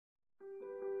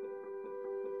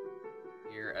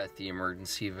Here at the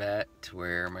emergency vet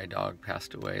where my dog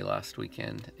passed away last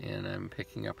weekend, and I'm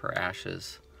picking up her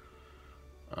ashes.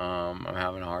 I'm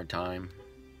having a hard time.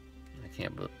 I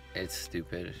can't believe it's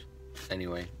stupid.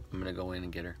 Anyway, I'm gonna go in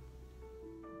and get her.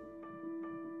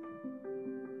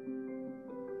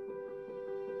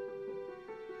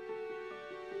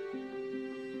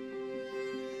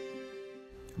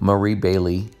 Marie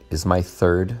Bailey is my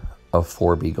third of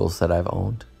 4 Beagles that I've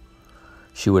owned.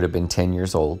 She would have been 10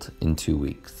 years old in 2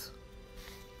 weeks.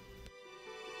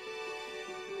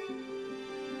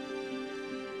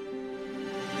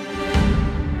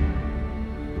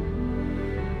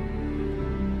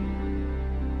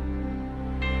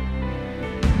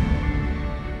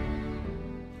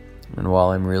 And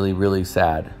while I'm really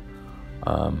sad,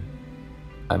 I'm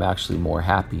actually more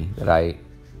happy that I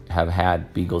have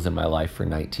had Beagles in my life for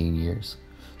 19 years.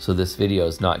 So this video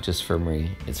is not just for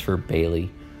Marie, it's for Bailey,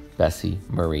 Bessie,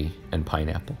 Marie, and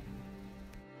Pineapple.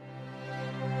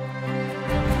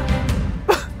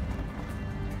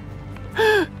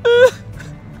 Oh,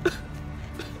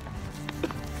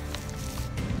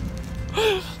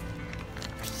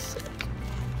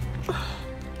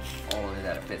 look at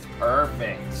that, it fits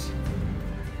perfect. It's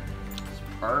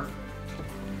perfect.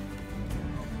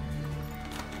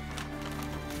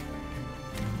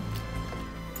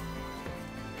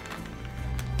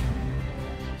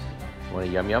 Want a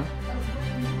yum yum?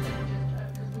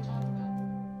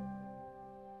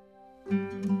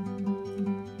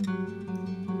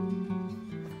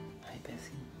 Hi,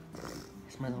 Bessie.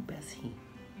 It's my little Bessie.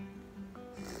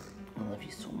 I love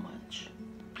you so much.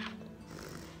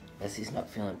 Bessie's not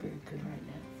feeling very good right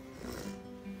now.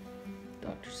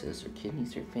 Doctor says her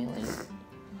kidneys are failing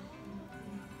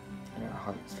and her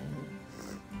heart's failing.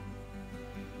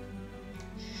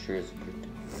 She sure is a good dog.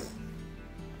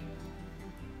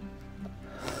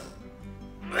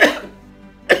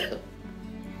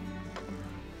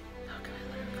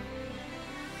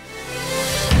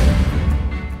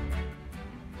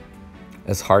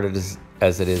 As hard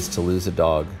as it is to lose a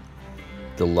dog,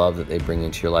 the love that they bring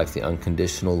into your life, the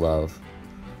unconditional love,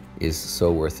 is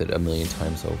so worth it 1,000,000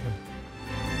 times over.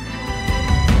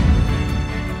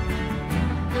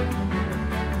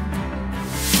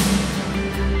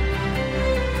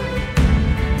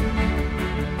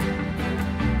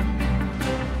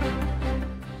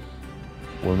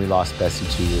 When we lost Bessie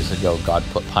 2 years ago, God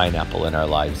put Pineapple in our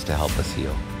lives to help us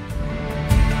heal.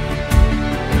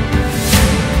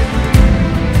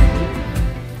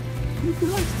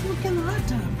 Look in the hot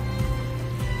tub.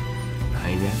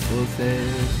 Pineapple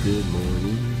says good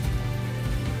morning.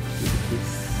 With a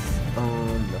kiss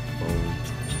on the phone.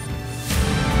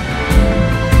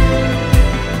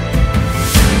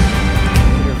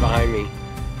 Visitor behind me.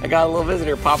 I got a little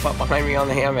visitor pop up behind me on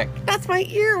the hammock. That's my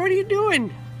ear. What are you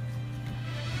doing?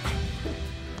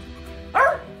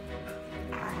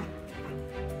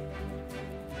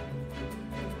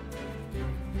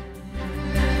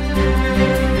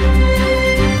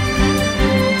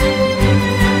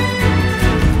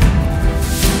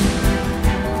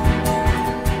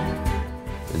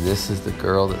 This is the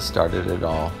girl that started it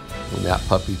all. When that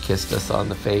puppy kissed us on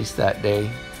the face that day,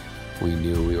 we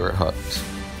knew we were hooked.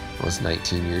 It was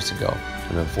 19 years ago.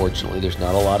 And unfortunately, there's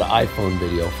not a lot of iPhone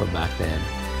video from back then.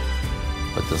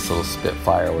 But this little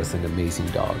Spitfire was an amazing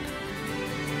dog.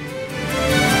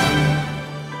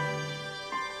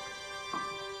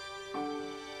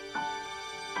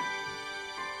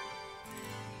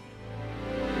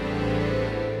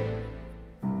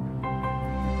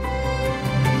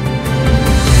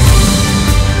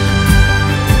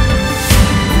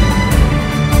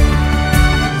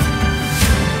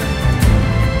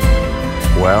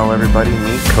 Well, everybody,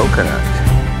 meet Coconut.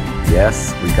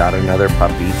 Yes, we got another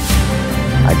puppy.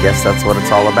 I guess that's what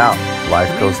it's all about.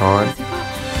 Life goes on,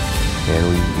 and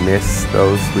we miss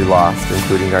those we lost,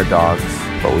 including our dogs,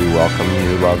 but we welcome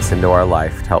new loves into our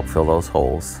life to help fill those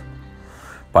holes.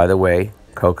 By the way,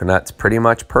 Coconut's pretty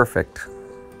much perfect.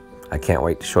 I can't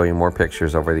wait to show you more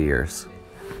pictures over the years.